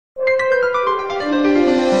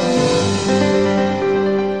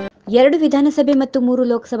2 ವಿಧಾನಸಭೆ ಮತ್ತು 3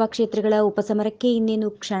 ಲೋಕಸಭಾ ಕ್ಷೇತ್ರಗಳ ಉಪಸಮರಕ್ಕೆ ಇನ್ನೇನು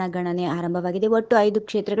ಕ್ಷಣಗಣನೆ ಆರಂಭವಾಗಿದೆ. ಒಟ್ಟು 5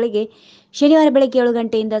 ಕ್ಷೇತ್ರಗಳಿಗೆ ಶನಿವಾರ ಬೆಳಗ್ಗೆ 7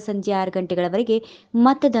 ಗಂಟೆಯಿಂದ ಸಂಜೆ 6 ಗಂಟೆಗಳವರೆಗೆ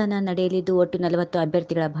ಮತದಾನ ನಡೆಯಲಿದ್ದು, ಒಟ್ಟು 40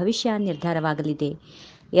 ಅಭ್ಯರ್ಥಿಗಳ ಭವಿಷ್ಯ ನಿರ್ಧಾರವಾಗಲಿದೆ.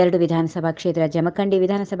 2 ವಿಧಾನಸಭಾ ಕ್ಷೇತ್ರ ಜಮಖಂಡಿ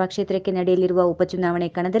ವಿಧಾನಸಭಾ ಕ್ಷೇತ್ರಕ್ಕೆ ನಡೆಯಲಿರುವ ಉಪಚುನಾವಣೆ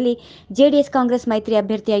ಕಣದಲ್ಲಿ ಜೆಡಿಎಸ್ ಕಾಂಗ್ರೆಸ್ ಮೈತ್ರಿ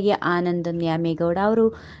ಅಭ್ಯರ್ಥಿಯಾಗಿ ಆನಂದ್ ನ್ಯಾಮೇಗೌಡ ಅವರು,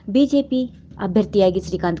 ಬಿಜೆಪಿ ಅಭ್ಯರ್ಥಿಯಾಗಿ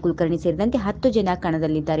ಶ್ರೀಕಾಂತ್ ಕುಲಕರ್ಣಿ ಸೇರಿದಂತೆ 10 ಜನ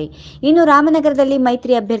ಕಣದಲ್ಲಿದ್ದಾರೆ. ಇನ್ನು ರಾಮನಗರದಲ್ಲಿ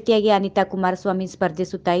ಮೈತ್ರಿ ಅಭ್ಯರ್ಥಿಯಾಗಿ ಅನಿತಾ ಕುಮಾರಸ್ವಾಮಿ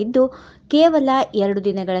ಸ್ಪರ್ಧಿಸುತ್ತಾ ಇದ್ದು, ಕೇವಲ 2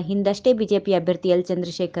 ದಿನಗಳ ಹಿಂದಷ್ಟೇ ಬಿಜೆಪಿ ಅಭ್ಯರ್ಥಿ ಎಲ್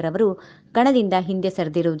ಚಂದ್ರಶೇಖರ್ ಅವರು ಕಣದಿಂದ ಹಿಂದೆ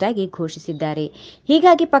ಸರಿದಿರುವುದಾಗಿ ಘೋಷಿಸಿದ್ದಾರೆ.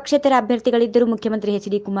 ಹೀಗಾಗಿ ಪಕ್ಷೇತರ ಅಭ್ಯರ್ಥಿಗಳಿದ್ದರೂ ಮುಖ್ಯಮಂತ್ರಿ ಎಚ್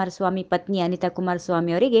ಡಿ ಕುಮಾರಸ್ವಾಮಿ ಪತ್ನಿ ಅನಿತಾ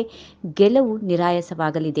ಕುಮಾರಸ್ವಾಮಿ ಅವರಿಗೆ ಗೆಲುವು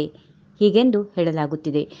ನಿರಾಯಾಸವಾಗಲಿದೆ ಹೀಗೆಂದು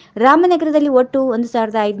ಹೇಳಲಾಗುತ್ತಿದೆ. ರಾಮನಗರದಲ್ಲಿ ಒಟ್ಟು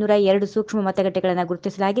 1502 ಸೂಕ್ಷ್ಮ ಮತಗಟ್ಟೆಗಳನ್ನು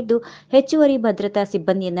ಗುರುತಿಸಲಾಗಿದ್ದು, ಹೆಚ್ಚುವರಿ ಭದ್ರತಾ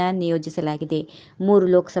ಸಿಬ್ಬಂದಿಯನ್ನು ನಿಯೋಜಿಸಲಾಗಿದೆ.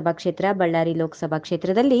 3 ಲೋಕಸಭಾ ಕ್ಷೇತ್ರ ಬಳ್ಳಾರಿ ಲೋಕಸಭಾ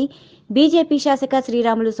ಕ್ಷೇತ್ರದಲ್ಲಿ ಬಿಜೆಪಿ ಶಾಸಕ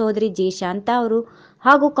ಶ್ರೀರಾಮುಲು ಸಹೋದರಿ ಜೆ ಶಾಂತಾ ಅವರು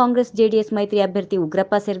ಹಾಗೂ ಕಾಂಗ್ರೆಸ್ ಜೆಡಿಎಸ್ ಮೈತ್ರಿ ಅಭ್ಯರ್ಥಿ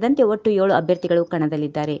ಉಗ್ರಪ್ಪ ಸೇರಿದಂತೆ ಒಟ್ಟು 7 ಅಭ್ಯರ್ಥಿಗಳು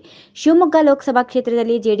ಕಣದಲ್ಲಿದ್ದಾರೆ. ಶಿವಮೊಗ್ಗ ಲೋಕಸಭಾ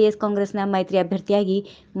ಕ್ಷೇತ್ರದಲ್ಲಿ ಜೆಡಿಎಸ್ ಕಾಂಗ್ರೆಸ್ನ ಮೈತ್ರಿ ಅಭ್ಯರ್ಥಿಯಾಗಿ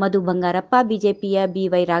ಮಧು ಬಂಗಾರಪ್ಪ, ಬಿಜೆಪಿಯ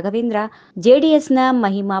ಬಿವೈ ರಾಘವೇಂದ್ರ, ಜೆಡಿಎಸ್ನ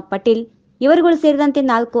ಮಹಿಮಾ ಪಟೇಲ್ ಇವರುಗಳು ಸೇರಿದಂತೆ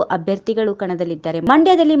 4 ಅಭ್ಯರ್ಥಿಗಳು ಕಣದಲ್ಲಿದ್ದಾರೆ.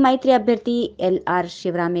 ಮಂಡ್ಯದಲ್ಲಿ ಮೈತ್ರಿ ಅಭ್ಯರ್ಥಿ ಎಲ್.ಆರ್.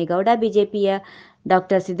 ಶಿವರಾಮೇಗೌಡ, ಬಿಜೆಪಿಯ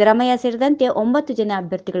ಡಾಕ್ಟರ್ ಸಿದ್ದರಾಮಯ್ಯ ಸೇರಿದಂತೆ 9 ಜನ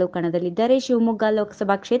ಅಭ್ಯರ್ಥಿಗಳು ಕಣದಲ್ಲಿದ್ದಾರೆ. ಶಿವಮೊಗ್ಗ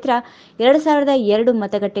ಲೋಕಸಭಾ ಕ್ಷೇತ್ರ 2002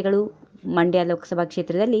 ಮತಗಟ್ಟೆಗಳು, ಮಂಡ್ಯ ಲೋಕಸಭಾ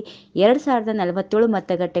ಕ್ಷೇತ್ರದಲ್ಲಿ 2047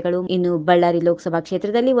 ಮತಗಟ್ಟೆಗಳು, ಇನ್ನು ಬಳ್ಳಾರಿ ಲೋಕಸಭಾ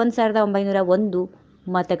ಕ್ಷೇತ್ರದಲ್ಲಿ 1901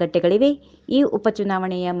 ಮತಗಟ್ಟೆಗಳಿವೆ. ಈ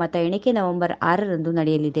ಉಪಚುನಾವಣೆಯ ಮತ ಎಣಿಕೆ ನವೆಂಬರ್ 6ರಂದು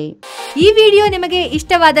ನಡೆಯಲಿದೆ. ಈ ವಿಡಿಯೋ ನಿಮಗೆ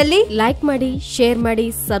ಇಷ್ಟವಾದಲ್ಲಿ ಲೈಕ್ ಮಾಡಿ, ಶೇರ್ ಮಾಡಿ,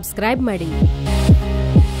 ಸಬ್ಸ್ಕ್ರೈಬ್ ಮಾಡಿ.